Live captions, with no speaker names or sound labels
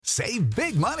Save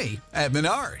big money at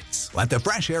Menards. Let the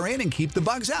fresh air in and keep the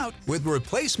bugs out with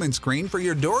replacement screen for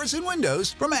your doors and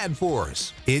windows from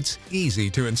AdForce. It's easy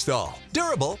to install,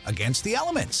 durable against the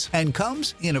elements, and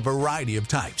comes in a variety of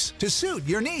types to suit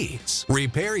your needs.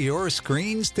 Repair your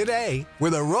screens today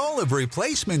with a roll of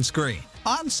replacement screen.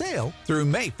 On sale through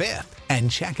May 5th. And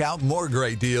check out more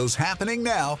great deals happening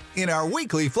now in our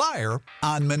weekly flyer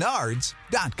on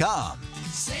Menards.com.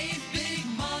 Save big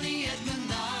money at Menards.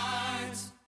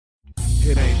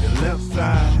 It ain't the left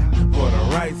side or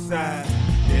the right side,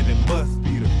 and it must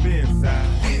be the fin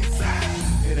side.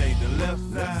 Inside. It ain't the left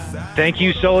side. Thank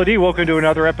you, Solo D. Welcome to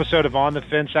another episode of On the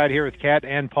Fin Side here with Kat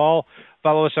and Paul.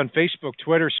 Follow us on Facebook,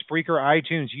 Twitter, Spreaker,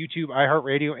 iTunes, YouTube,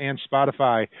 iHeartRadio, and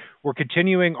Spotify. We're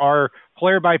continuing our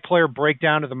player-by-player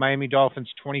breakdown of the Miami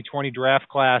Dolphins 2020 draft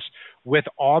class with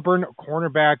Auburn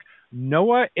cornerback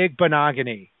Noah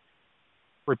Igbinoghene.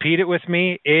 Repeat it with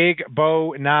me,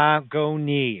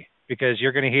 Igbinoghene, because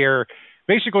you're going to hear,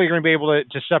 basically you're going to be able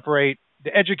to separate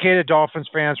the educated Dolphins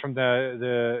fans from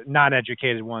the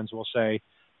non-educated ones, we'll say,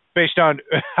 based on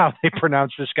how they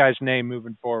pronounce this guy's name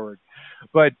moving forward.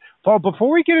 But, Paul,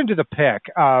 before we get into the pick,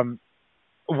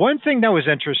 one thing that was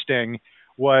interesting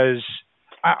was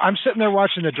I'm sitting there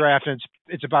watching the draft, and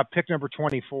it's about pick number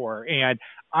 24, and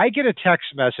I get a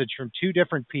text message from two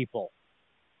different people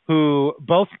who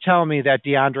both tell me that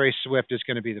DeAndre Swift is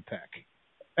going to be the pick,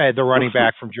 the running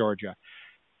back from Georgia.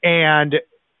 And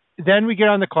then we get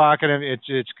on the clock, and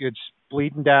it's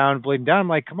bleeding down. I'm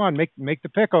like, come on, make the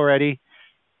pick already.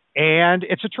 And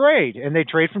it's a trade, and they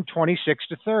trade from 26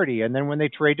 to 30. And then when they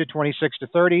trade to 26 to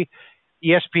 30,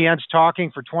 ESPN's talking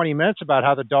for 20 minutes about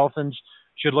how the Dolphins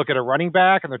should look at a running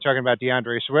back, and they're talking about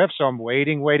DeAndre Swift. So I'm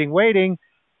waiting.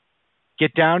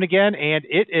 Get down again, and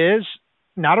it is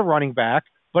not a running back,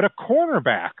 but a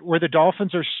cornerback, where the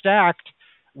Dolphins are stacked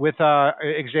with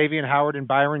Xavier Howard and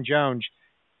Byron Jones.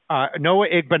 Noah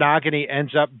Igbinoghene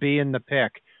ends up being the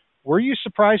pick. Were you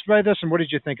surprised by this, and what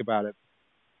did you think about it?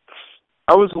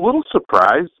 I was a little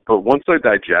surprised, but once I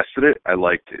digested it, I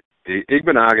liked it.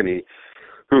 Igbinoghene,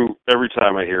 who every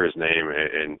time I hear his name,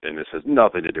 and this has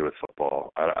nothing to do with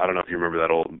football, I don't know if you remember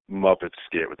that old Muppet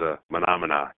skit with the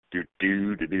manamana,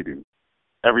 do-do-do-do-do.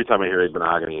 Every time I hear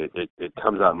Igbinoghene, it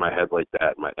comes out in my head like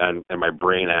that, and my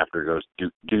brain after goes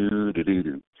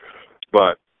do-do-do-do-do.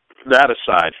 But that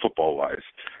aside, football-wise,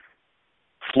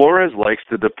 Flores likes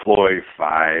to deploy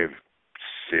 5,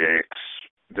 6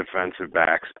 defensive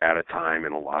backs at a time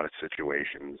in a lot of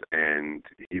situations, and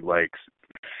he likes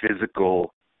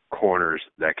physical corners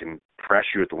that can press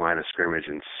you at the line of scrimmage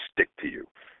and stick to you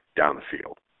down the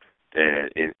field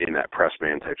in that press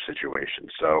man type situation.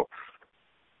 So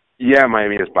yeah,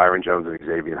 Miami has Byron Jones and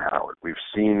Xavier Howard. We've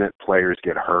seen that players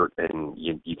get hurt, and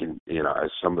you can,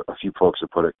 as a few folks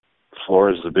have put it,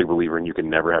 Flores is a big believer in you can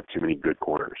never have too many good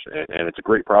corners, and it's a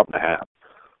great problem to have.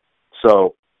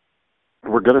 So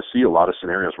we're going to see a lot of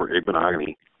scenarios where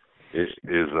Igbinoghene is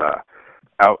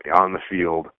out on the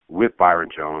field with Byron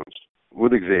Jones,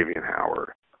 with Xavier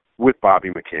Howard, with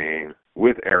Bobby McCain,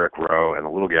 with Eric Rowe, and the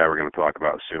little guy we're going to talk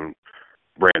about soon,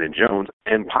 Brandon Jones,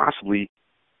 and possibly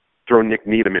throw Nick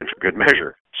Needham in for good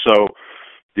measure. So,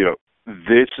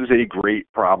 this is a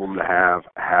great problem to have,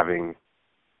 having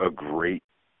a great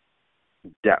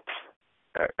depth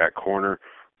at corner.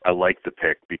 I like the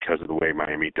pick because of the way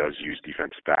Miami does use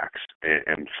defensive backs,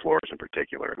 and Flores in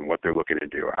particular, and what they're looking to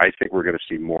do. I think we're going to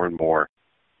see more and more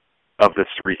of the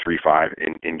 3-3-5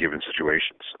 in given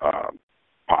situations,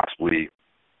 possibly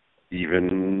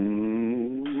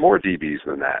even more DBs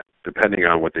than that, depending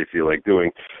on what they feel like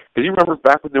doing. Because you remember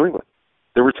back with New England,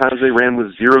 there were times they ran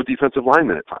with 0 defensive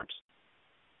linemen at times,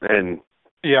 and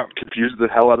confused the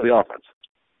hell out of the offense.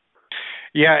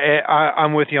 Yeah,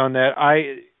 I'm with you on that.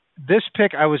 This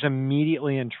pick I was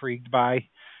immediately intrigued by,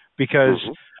 because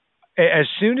as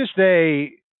soon as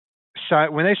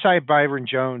when they signed Byron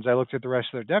Jones, I looked at the rest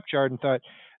of their depth chart and thought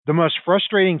the most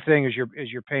frustrating thing is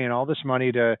you're paying all this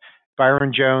money to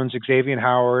Byron Jones, Xavier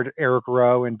Howard, Eric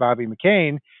Rowe, and Bobby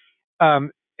McCain,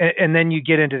 and then you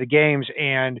get into the games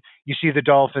and you see the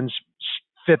Dolphins'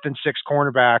 5th and 6th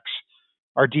cornerbacks,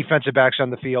 our defensive backs on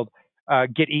the field,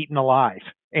 get eaten alive,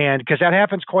 and because that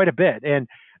happens quite a bit, and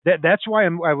that's why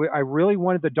I really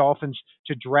wanted the Dolphins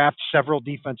to draft several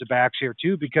defensive backs here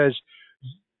too, because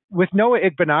with Noah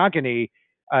Igbinoghene,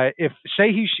 if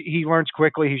say he learns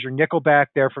quickly, he's your nickel back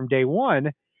there from day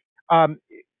one,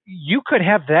 you could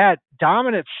have that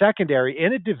dominant secondary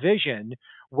in a division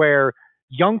where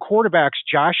young quarterbacks,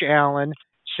 Josh Allen,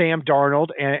 Sam Darnold,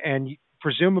 and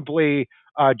presumably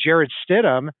Jared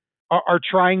Stidham, are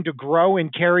trying to grow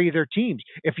and carry their teams.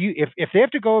 If they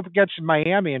have to go up against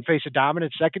Miami and face a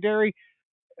dominant secondary,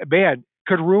 man,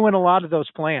 could ruin a lot of those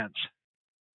plans.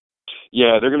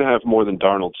 Yeah, they're going to have more than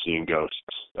Darnold seeing ghosts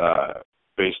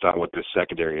based on what this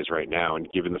secondary is right now,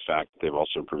 and given the fact that they've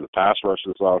also improved the pass rush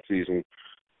this offseason.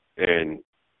 And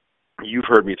you've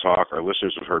heard me talk, our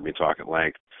listeners have heard me talk at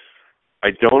length. I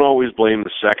don't always blame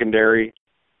the secondary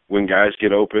when guys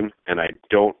get open, and I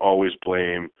don't always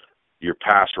blame your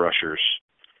pass rushers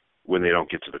when they don't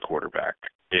get to the quarterback.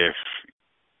 If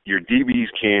your DBs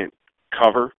can't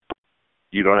cover,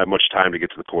 you don't have much time to get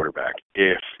to the quarterback.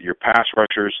 If your pass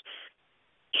rushers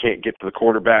can't get to the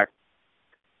quarterback,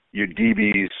 your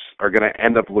DBs are going to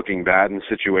end up looking bad in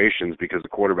situations because the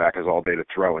quarterback has all day to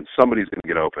throw, and somebody's going to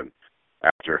get open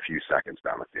after a few seconds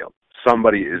down the field.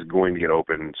 Somebody is going to get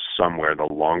open somewhere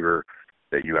the longer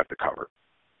that you have to cover.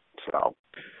 So,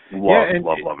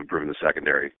 love improving the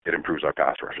secondary. It improves our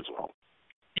pass rush as well.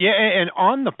 Yeah, and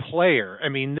on the player, I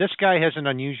mean, this guy has an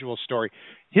unusual story.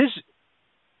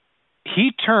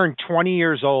 He turned 20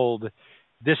 years old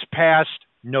this past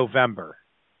November.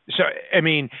 So, I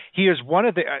mean, he is one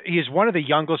of the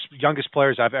youngest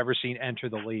players I've ever seen enter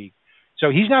the league. So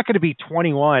he's not going to be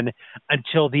 21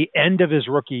 until the end of his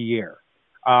rookie year.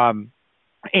 And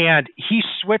he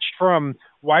switched from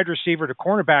wide receiver to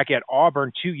cornerback at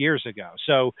Auburn 2 years ago.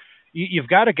 So you've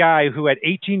got a guy who at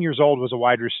 18 years old was a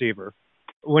wide receiver.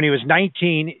 When he was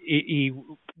 19, he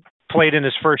played in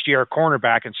his first year at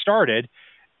cornerback and started.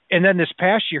 And then this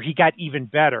past year, he got even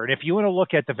better. And if you want to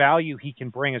look at the value he can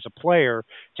bring as a player,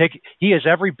 he is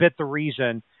every bit the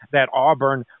reason that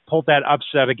Auburn pulled that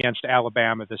upset against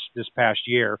Alabama this past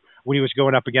year when he was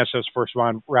going up against those first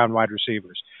round wide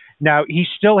receivers. Now,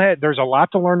 there's a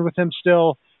lot to learn with him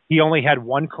still. He only had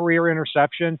one career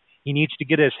interception. He needs to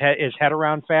get his head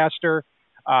around faster.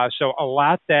 So a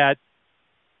lot that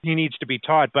he needs to be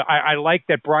taught. But I like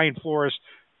that Brian Flores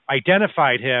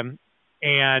identified him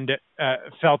and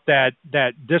felt that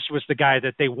this was the guy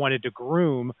that they wanted to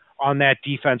groom on that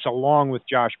defense along with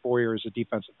Josh Boyer as a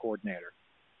defensive coordinator.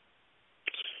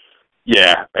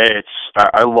 Yeah,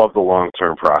 I love the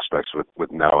long-term prospects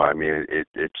with Noah. I mean,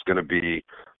 it's going to be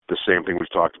the same thing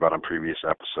we've talked about on previous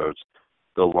episodes,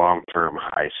 the long-term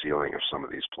high ceiling of some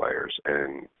of these players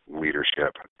and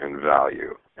leadership and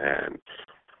value. And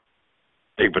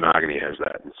Igbenogany has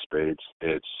that in spades.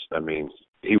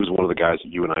 He was one of the guys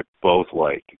that you and I both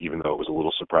liked, even though it was a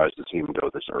little surprise to see him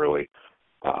go this early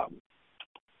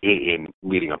in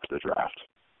leading up to the draft.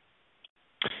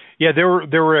 Yeah, there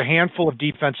were a handful of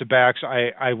defensive backs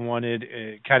I wanted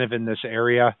kind of in this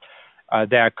area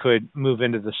that could move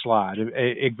into the slot.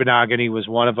 Igbenogany was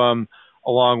one of them,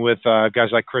 along with guys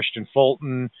like Christian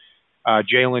Fulton,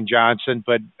 Jalen Johnson.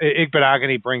 But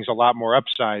Igbenogany brings a lot more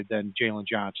upside than Jalen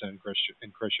Johnson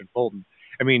and Christian Fulton.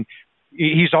 I mean,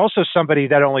 he's also somebody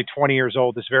that only 20 years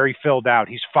old is very filled out.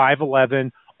 He's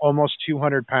 5'11", almost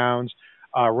 200 pounds,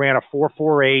 ran a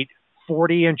 4.48,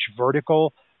 40-inch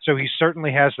vertical. So he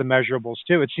certainly has the measurables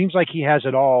too. It seems like he has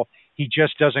it all. He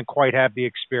just doesn't quite have the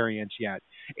experience yet.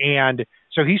 And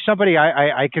so he's somebody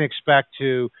I can expect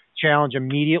to challenge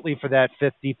immediately for that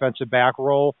fifth defensive back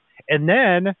role. And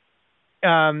then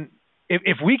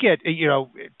if we get,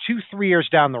 2-3 years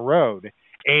down the road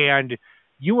and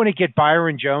you want to get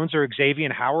Byron Jones or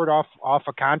Xavier Howard off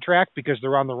a contract because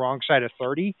they're on the wrong side of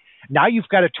 30, now you've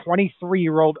got a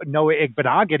 23-year-old Noah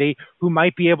Igbenogany who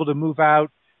might be able to move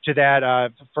out to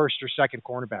that first or second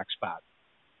cornerback spot.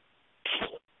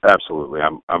 Absolutely.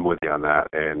 I'm with you on that.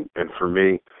 And for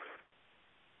me,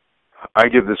 I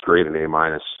give this grade an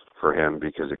A- for him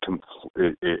because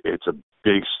it's a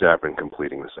big step in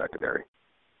completing the secondary.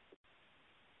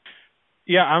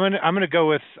 Yeah, I'm gonna go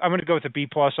with a B+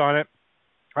 on it.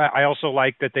 I also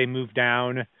like that they moved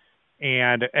down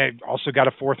and also got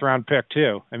a 4th round pick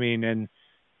too. I mean,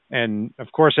 and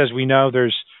of course, as we know,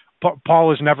 Paul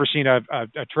has never seen a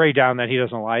trade down that he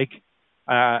doesn't like.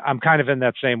 I'm kind of in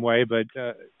that same way, but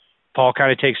Paul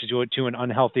kind of takes it to an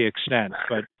unhealthy extent.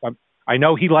 But I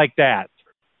know he liked that.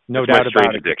 No doubt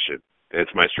about it.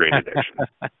 It's my strange addiction.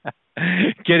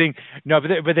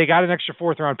 But they got an extra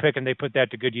 4th round pick and they put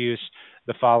that to good use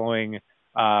the following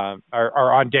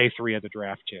or on day 3 of the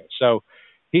draft too. So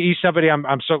he's somebody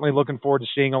I'm certainly looking forward to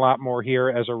seeing a lot more here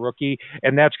as a rookie.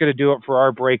 And that's going to do it for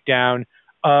our breakdown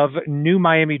of new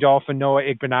Miami Dolphin Noah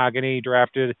Igbenogany,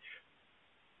 drafted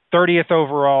 30th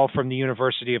overall from the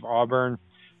University of Auburn.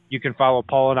 You can follow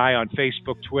Paul and I on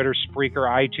Facebook, Twitter, Spreaker,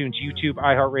 iTunes, YouTube,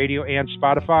 iHeartRadio, and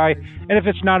Spotify. And if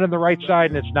it's not on the right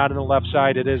side and it's not on the left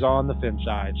side, it is on the fin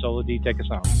side. Solo D, take us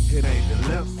home. It ain't the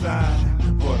left side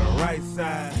or the right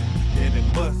side, and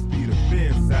it must be the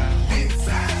fin side.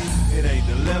 Inside. It ain't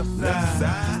the left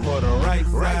side or the right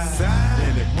side,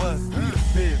 and it must be the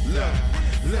fin side.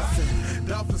 Listen,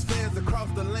 Dolphins fans across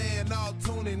the land all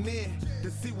tuning in to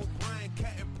see what Brian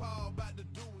Cat and Paul about to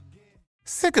do again.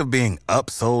 Sick of being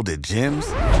upsold at gyms?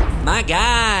 My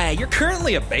guy, you're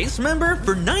currently a base member?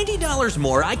 For $90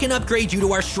 more, I can upgrade you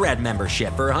to our Shred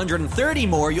membership. For $130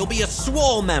 more, you'll be a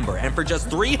Swole member. And for just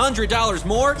 $300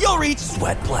 more, you'll reach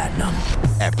Sweat Platinum.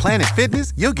 At Planet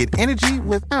Fitness, you'll get energy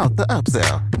without the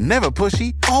upsell. Never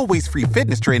pushy, always free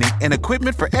fitness training and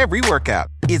equipment for every workout.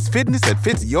 It's fitness that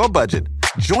fits your budget.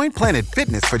 Join Planet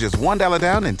Fitness for just $1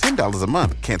 down and $10 a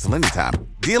month. Cancel anytime.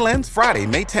 Deal ends Friday,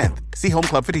 May 10th. See Home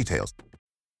Club for details.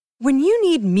 When you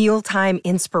need mealtime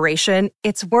inspiration,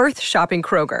 it's worth shopping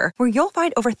Kroger, where you'll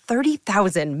find over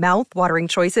 30,000 mouth-watering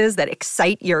choices that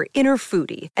excite your inner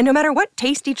foodie. And no matter what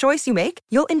tasty choice you make,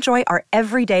 you'll enjoy our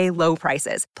everyday low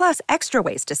prices, plus extra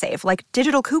ways to save, like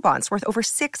digital coupons worth over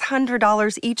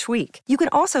 $600 each week. You can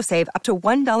also save up to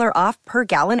 $1 off per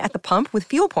gallon at the pump with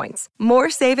fuel points.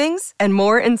 More savings and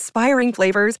more inspiring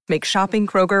flavors make shopping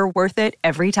Kroger worth it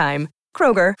every time.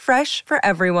 Kroger, fresh for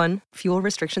everyone. Fuel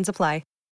restrictions apply.